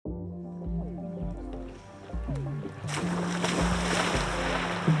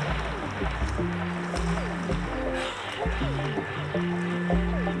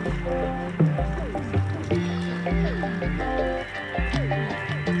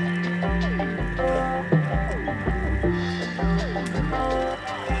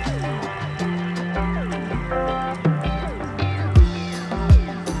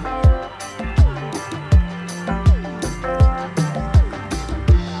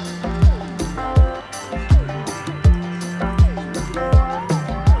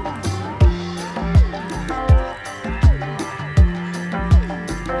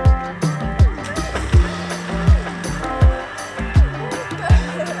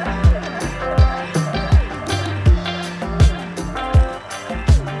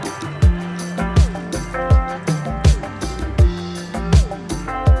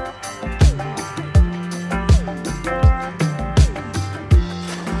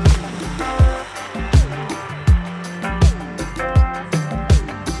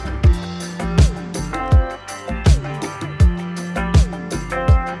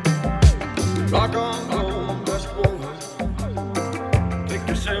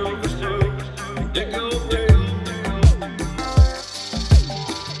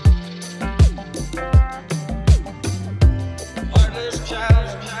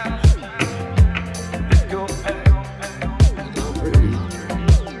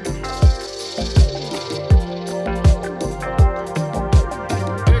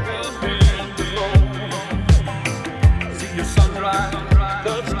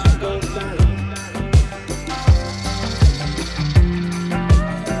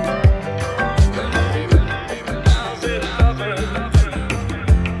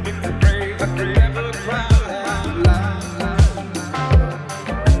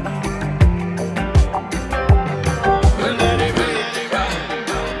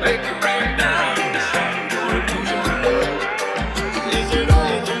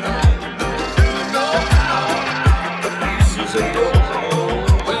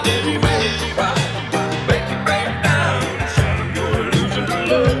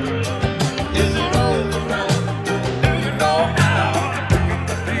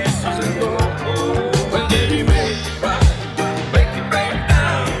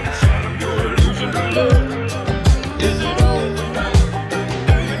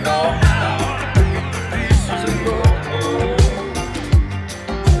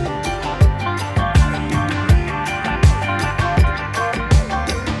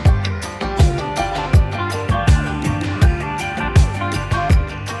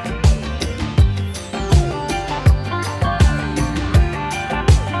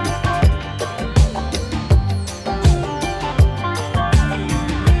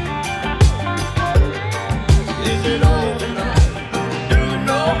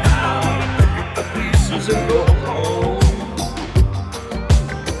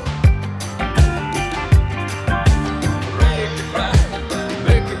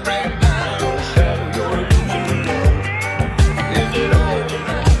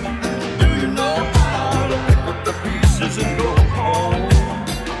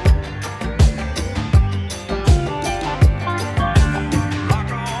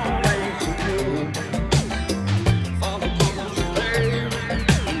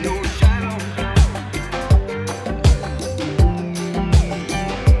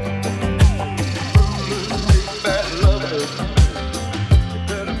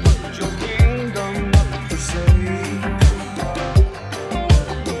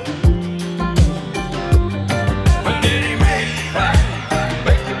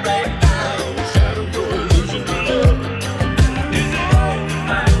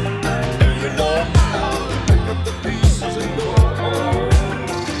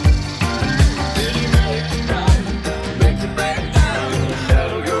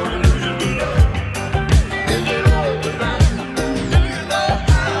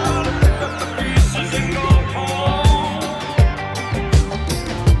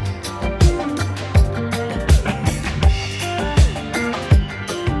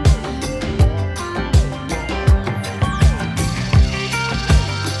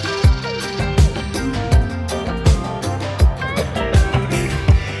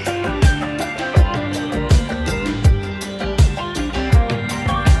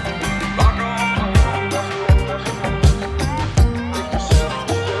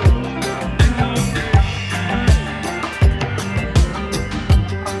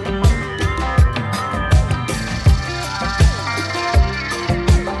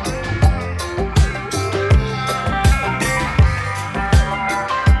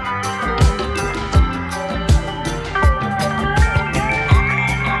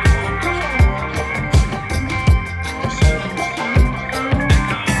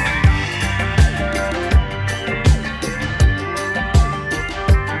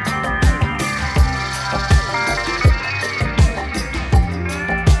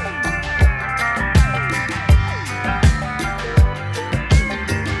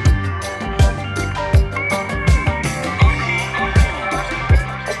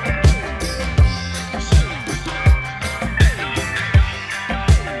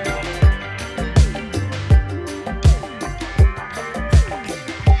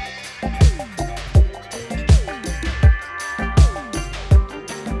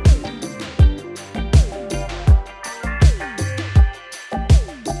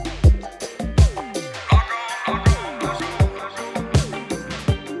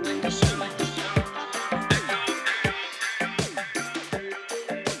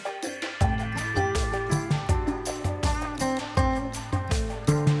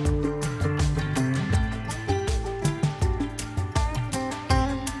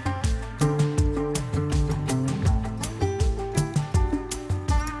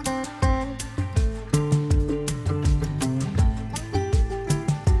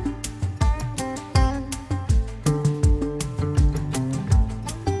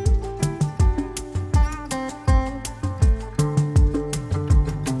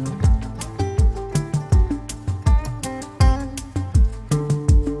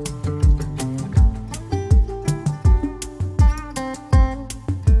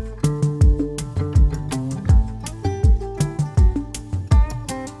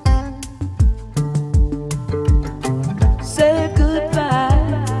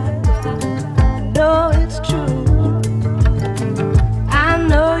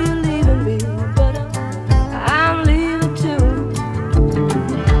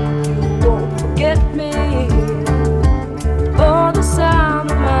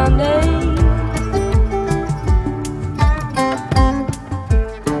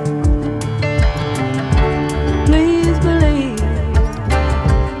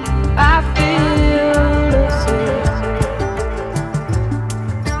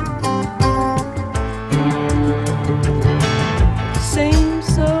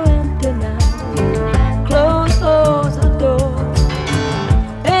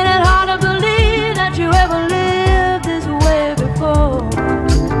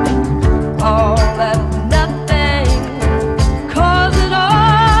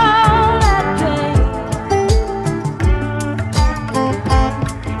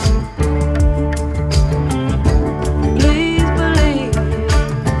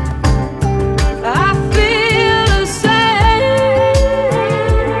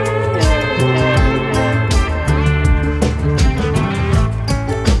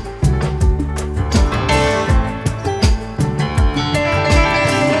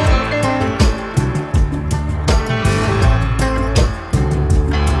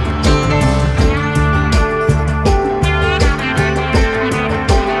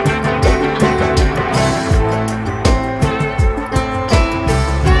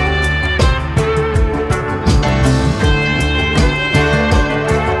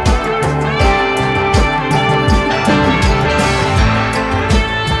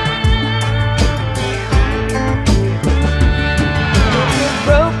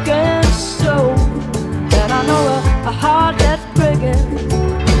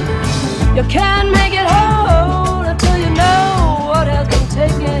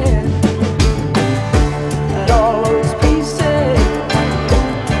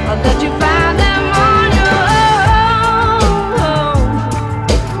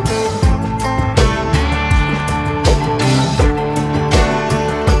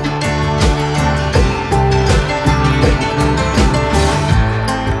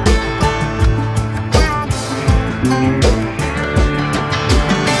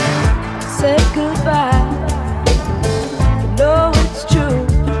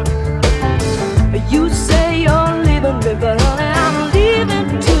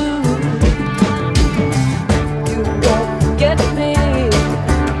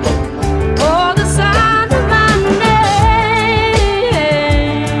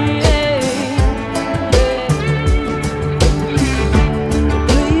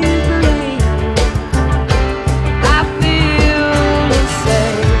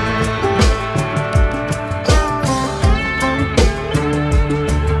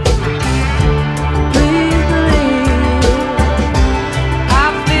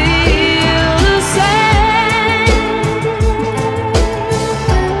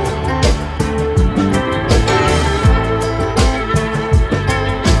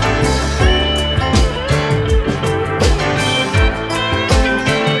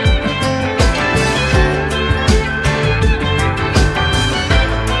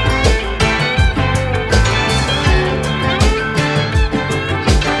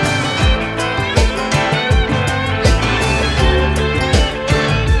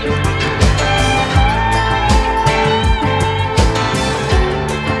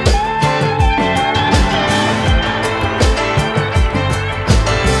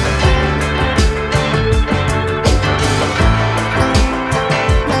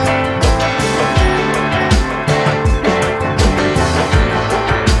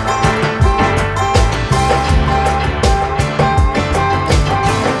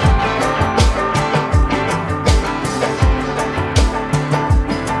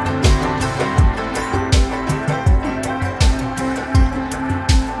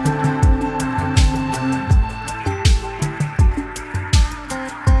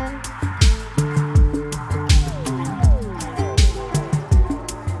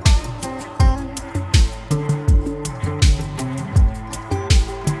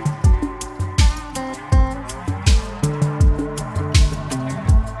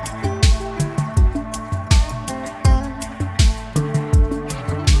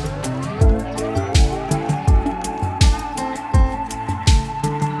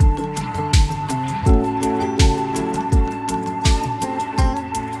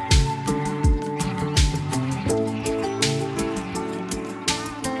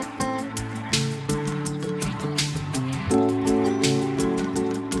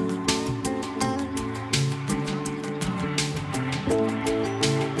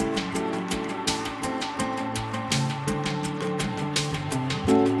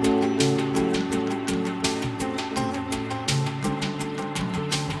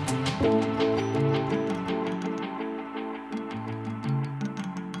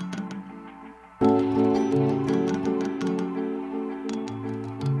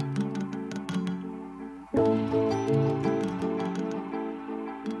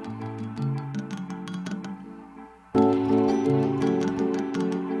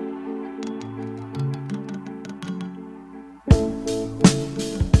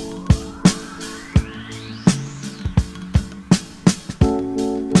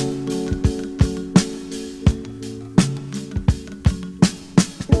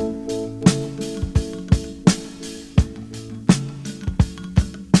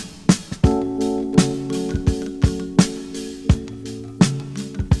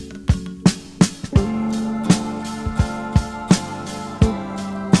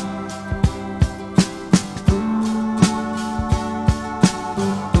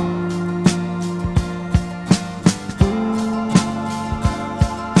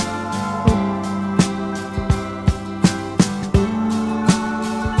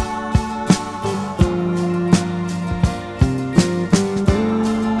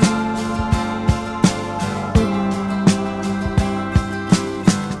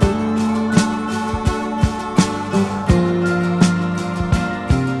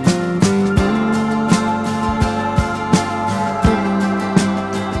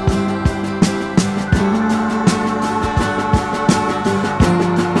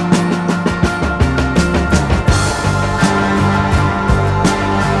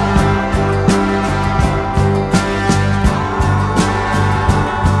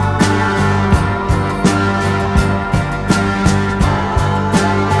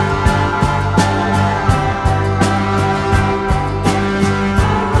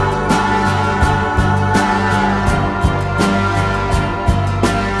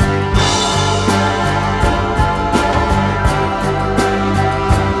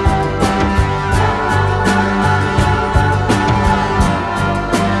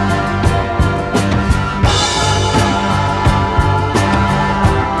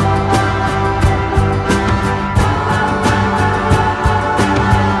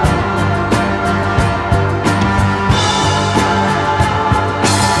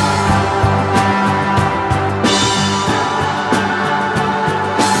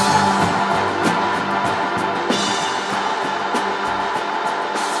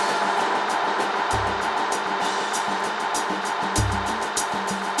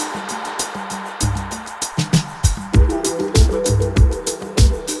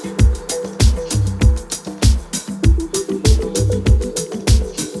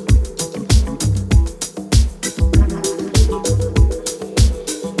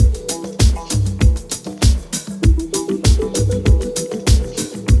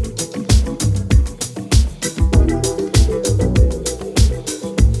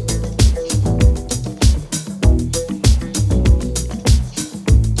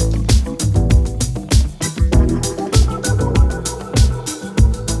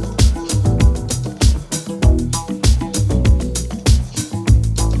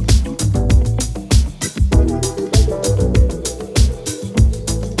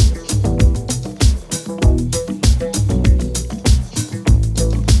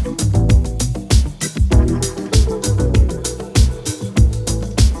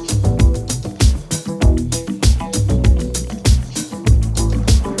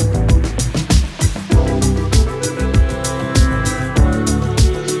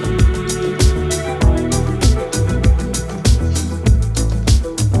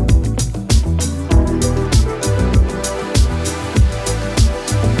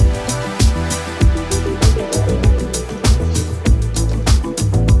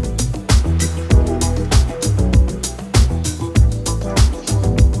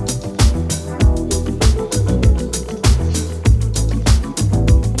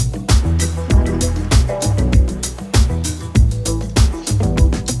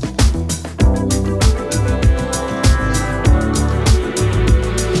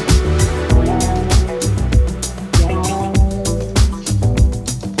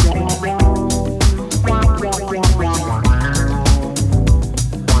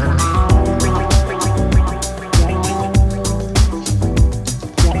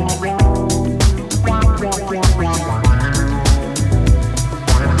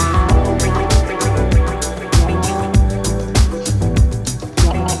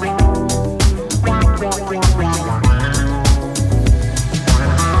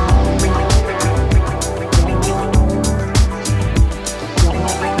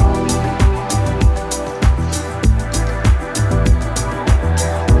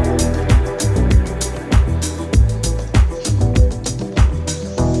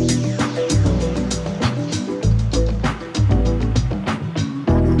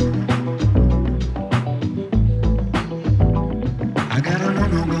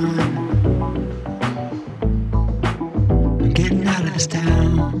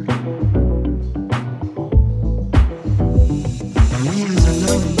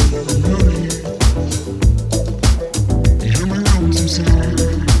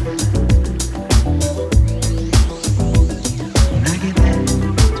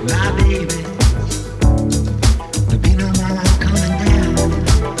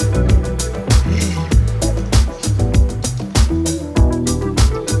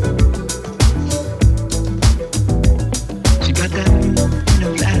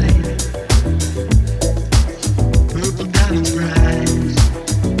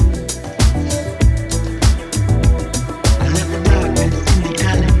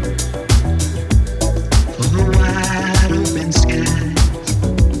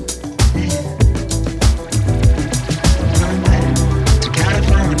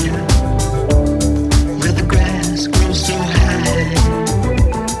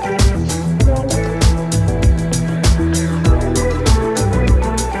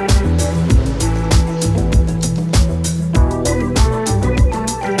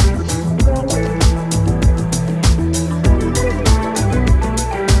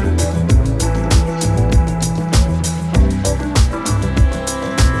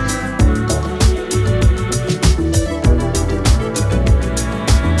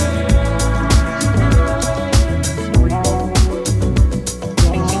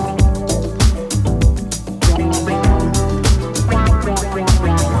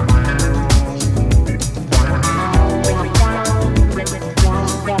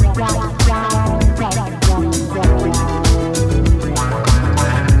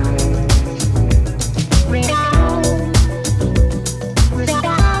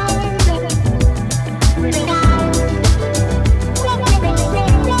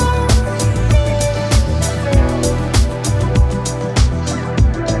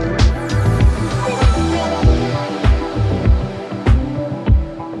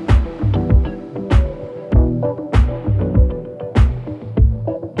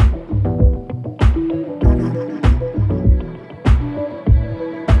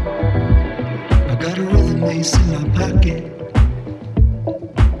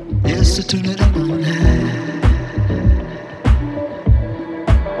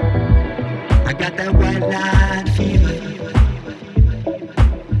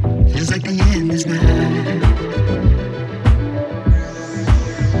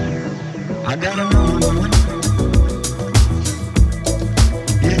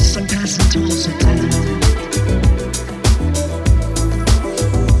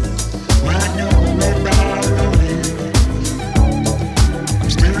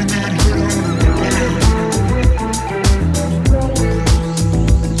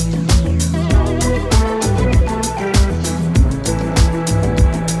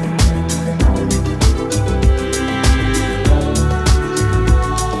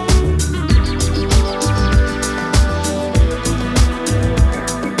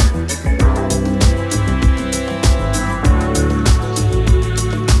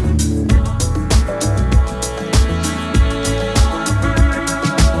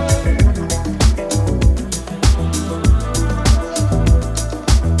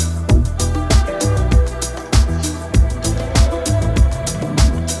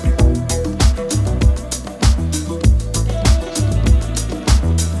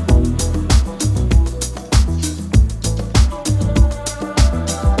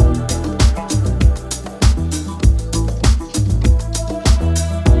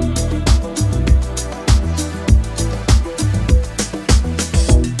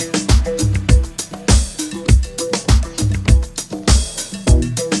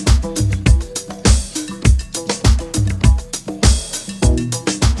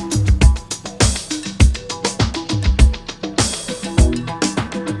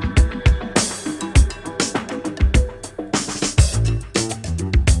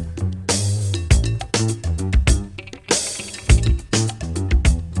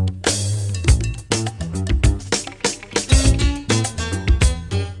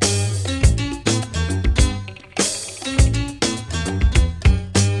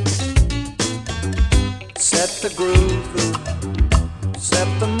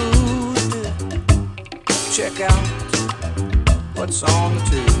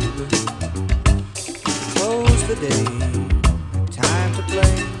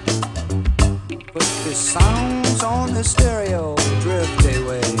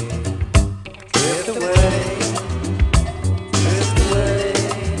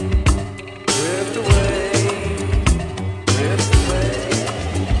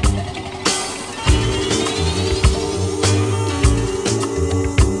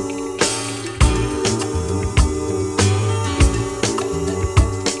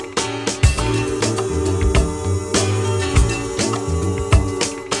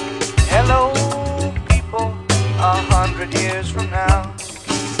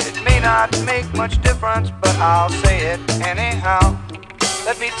not make much difference, but I'll say it anyhow.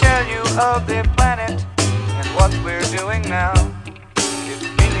 Let me tell you of the planet and what we're doing now. It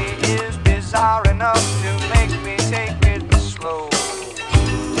really is bizarre enough to make me take it slow.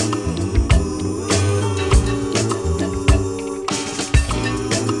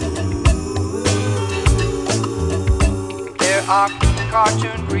 There are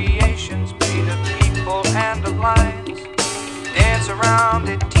cartoon creations made of people and of lines. Dance around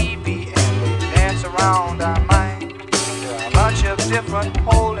the TV and they dance around our mind. There are a bunch of different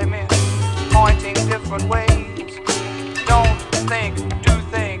holy men pointing different ways. Don't think, do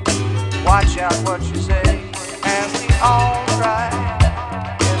think, watch out what you say. And we all try,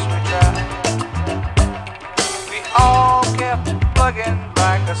 yes we try. We all kept plugging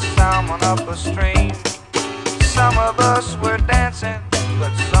like a salmon up a stream. Some of us were dancing,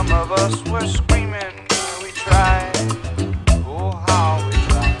 but some of us were screaming. We tried, oh how we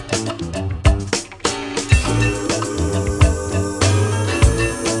tried.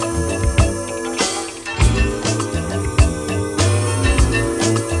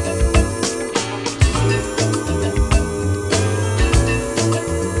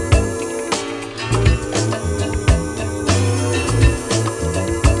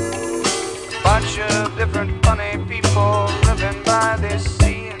 Bunch of different funny people living by the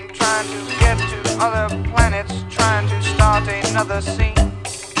sea and trying to get to other planets, trying to start another scene.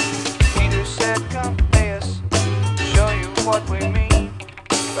 Peter said, come pay us, show you what we mean.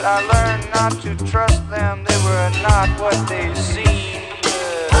 But I learned not to trust them, they were not what they seemed.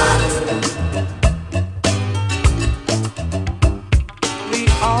 We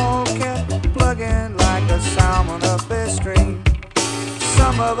all kept plugging like a salmon up a stream.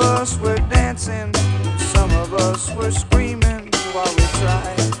 Some of us were dancing, some of us were screaming while we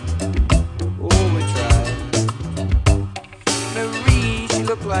tried, oh we tried. Marie, she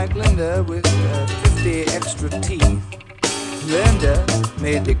looked like Linda with 50 extra teeth. Linda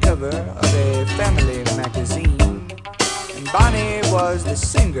made the cover of a family magazine. And Bonnie was the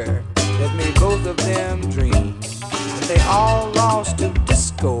singer that made both of them dream. But they all lost to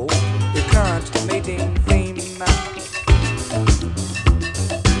disco, the current mating theme.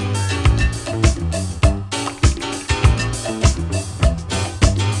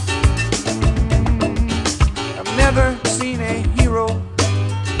 Never seen a hero,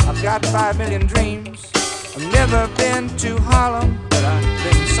 I've got 5 million dreams. I've never been to Harlem, but I've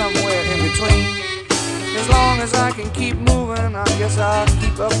been somewhere in between. As long as I can keep moving, I guess I'll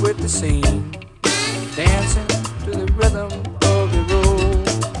keep up with the scene. Dancing to the rhythm of the road.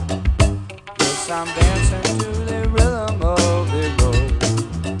 Yes, I'm dancing to the rhythm of the road.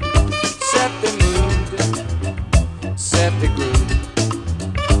 Set the mood, set the groove.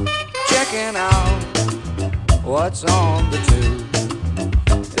 Checking out what's on the tube.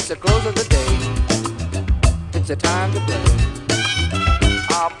 It's the close of the day, it's the time to play.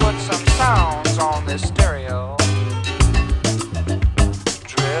 I'll put some sounds on this stereo.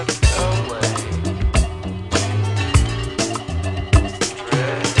 Drift away.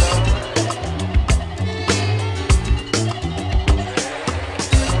 Drift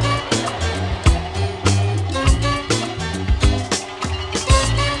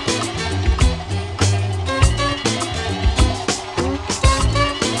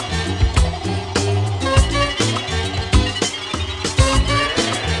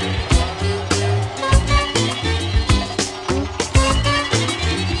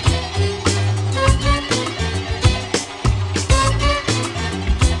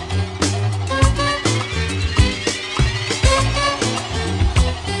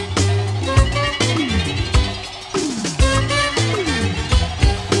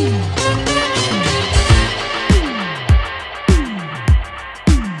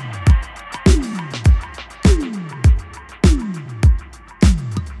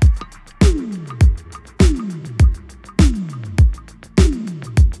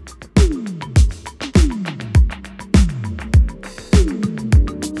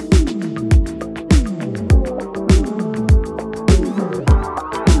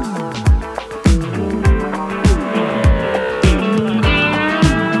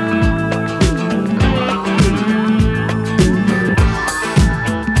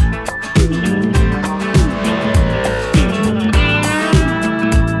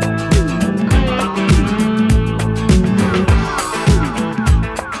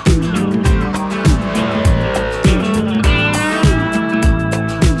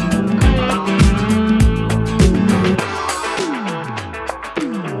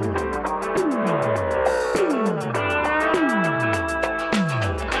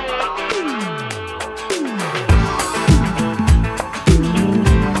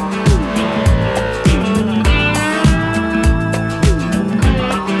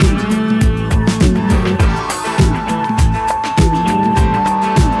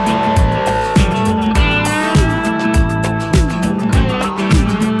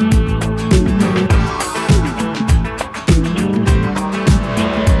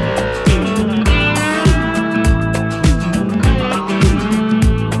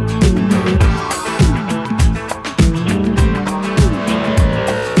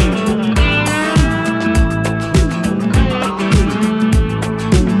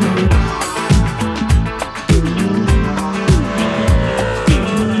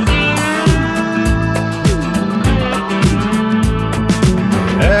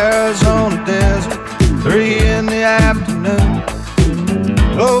Arizona desert, 3 in the afternoon.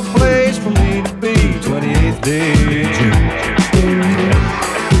 Low place for me to be, 28th day of June.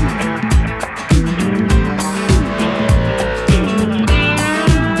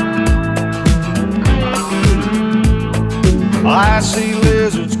 I see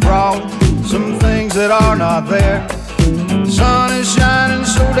lizards crawling, some things that are not there. The sun is shining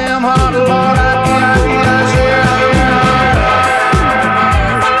so damn hot, Lord, I can't breathe.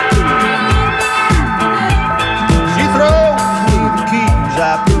 She throws me the keys, I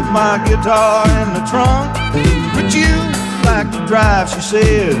put my guitar in the trunk. Would you like to drive? She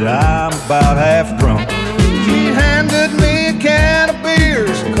said, I'm about half drunk. She handed me a can of beer,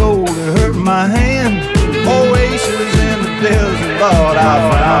 so cold it hurt my hand. Oasis in the desert, Lord, I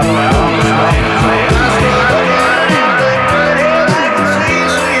found my promised land.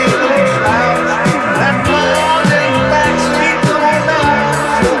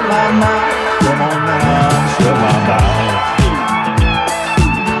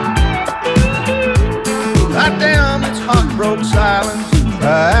 Goddamn, it's hot, broke silence.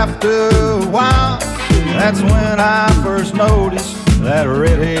 After a while, that's when I first noticed that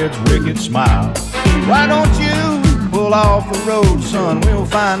redhead's wicked smile. Why don't you pull off the road, son? We'll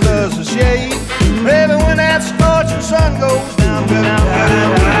find us a shade. Maybe when that scorching sun goes down,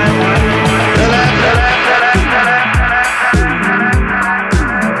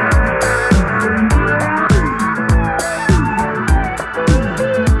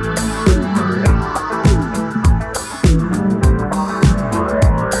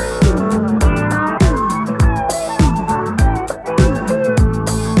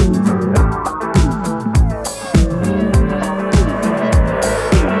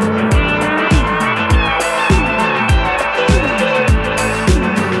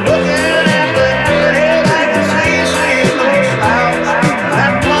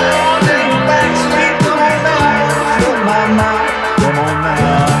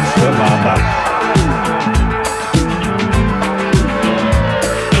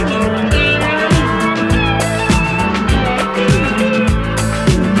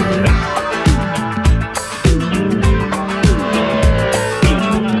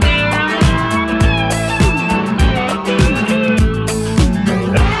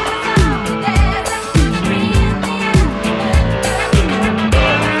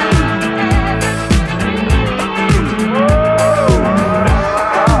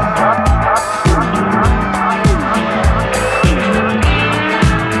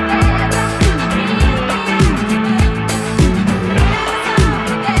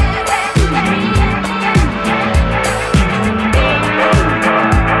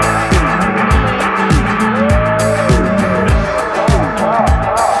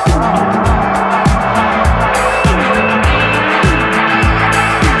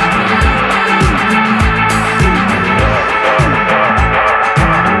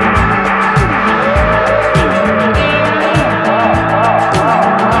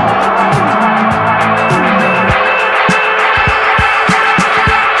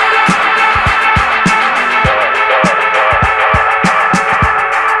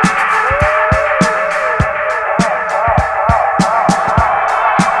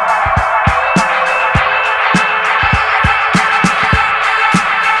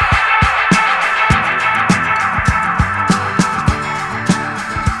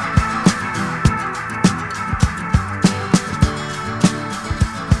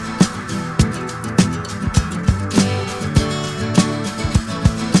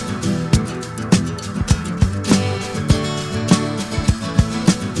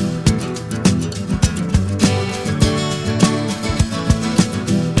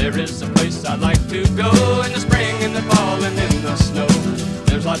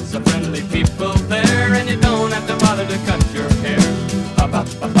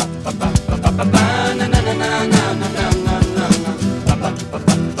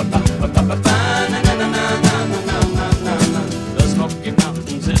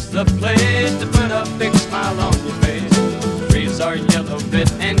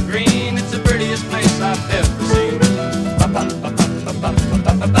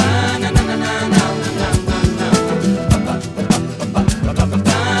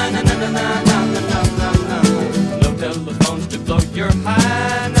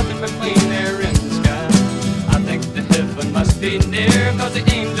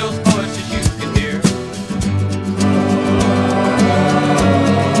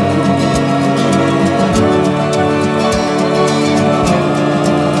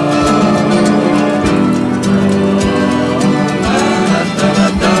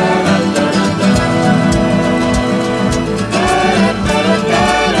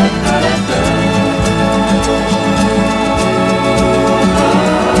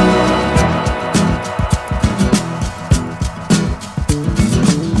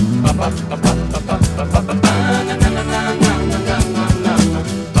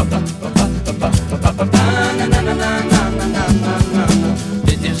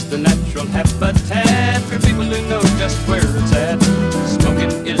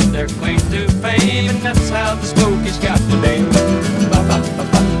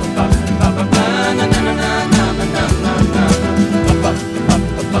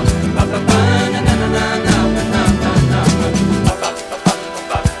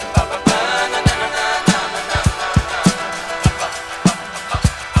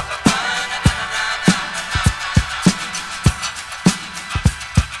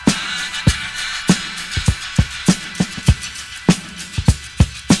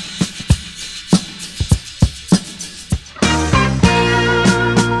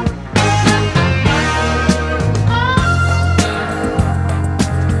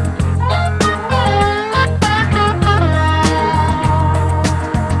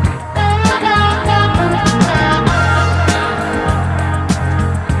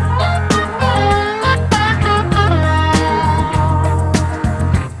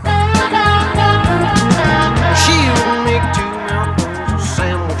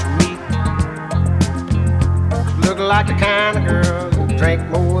 drank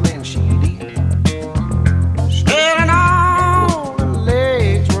more than she'd eat. Standing on her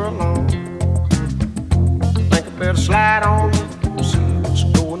legs were long. Think I better slide on and see what's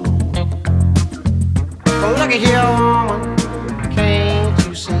going on. Well, look at here, woman, can't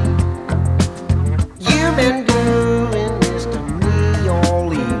you see? You've been doing this to me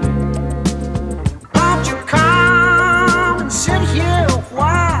all evening. Won't you come and sit here a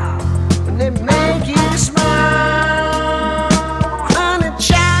while and then make you smile, honey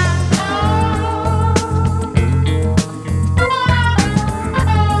child?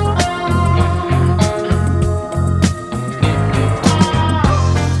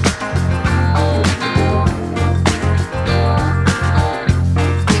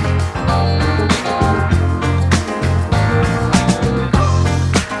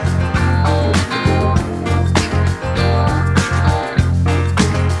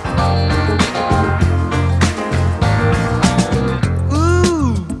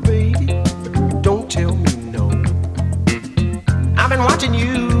 Ooh, baby, don't tell me no. I've been watching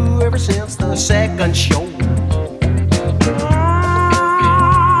you ever since the second show.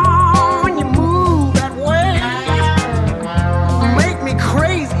 Oh, when you move that way, make me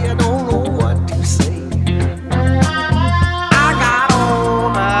crazy. I don't know what to say. I got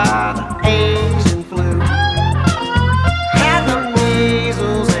over the Asian flu, had the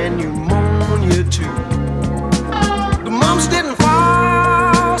measles and pneumonia too. The mumps didn't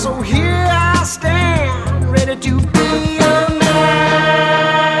fall, so here I stand, ready to be a man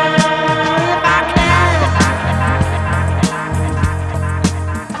if I can.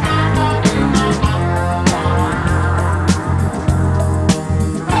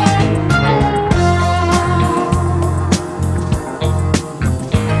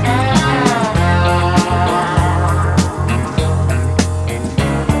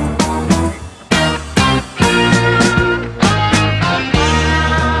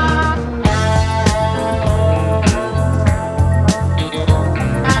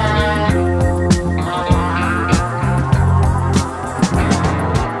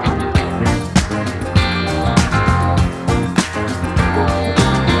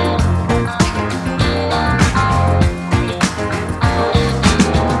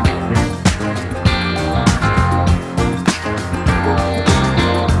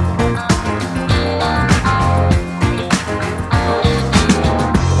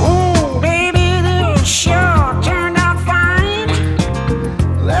 Oh, baby, this sure turned out fine.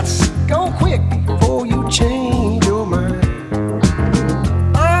 Let's go quick before you change your mind.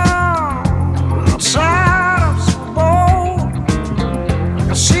 Oh, outside I'm so bold. I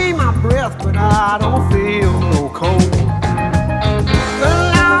can see my breath, but I don't feel no cold.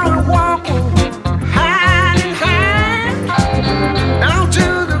 Well, now we're walking hand in hand down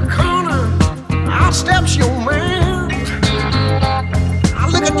to the corner. Out steps your man. I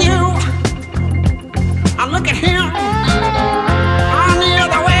look at you, I look at him. I'm the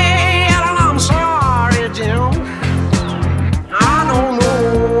other way, and I'm sorry, Jim. I don't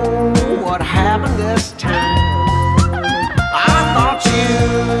know what happened this time. I thought you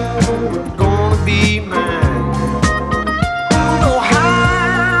were gonna be mine. Don't know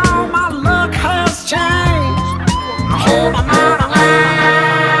how my luck has changed. I hope I'm out of line.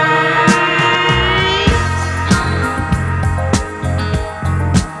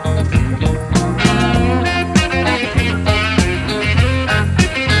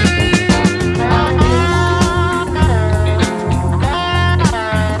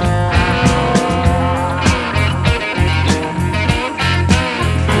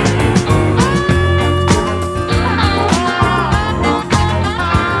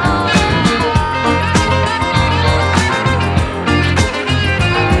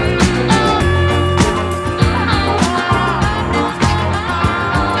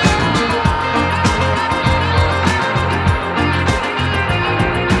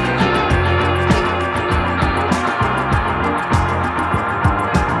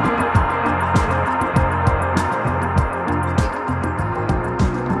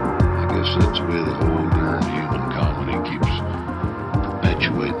 I guess that's the way the whole darn human comedy keeps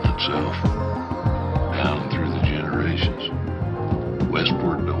perpetuating itself down through the generations.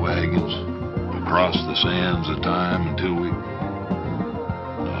 Westward to wagons, across the sands of time until we...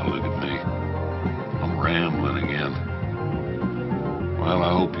 Oh, look at me. I'm rambling again. Well, I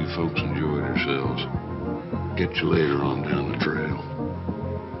hope you folks enjoyed yourselves. Catch you later on down the trail.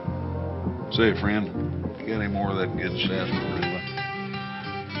 Say, friend, you got any more of that good sarsaparilla?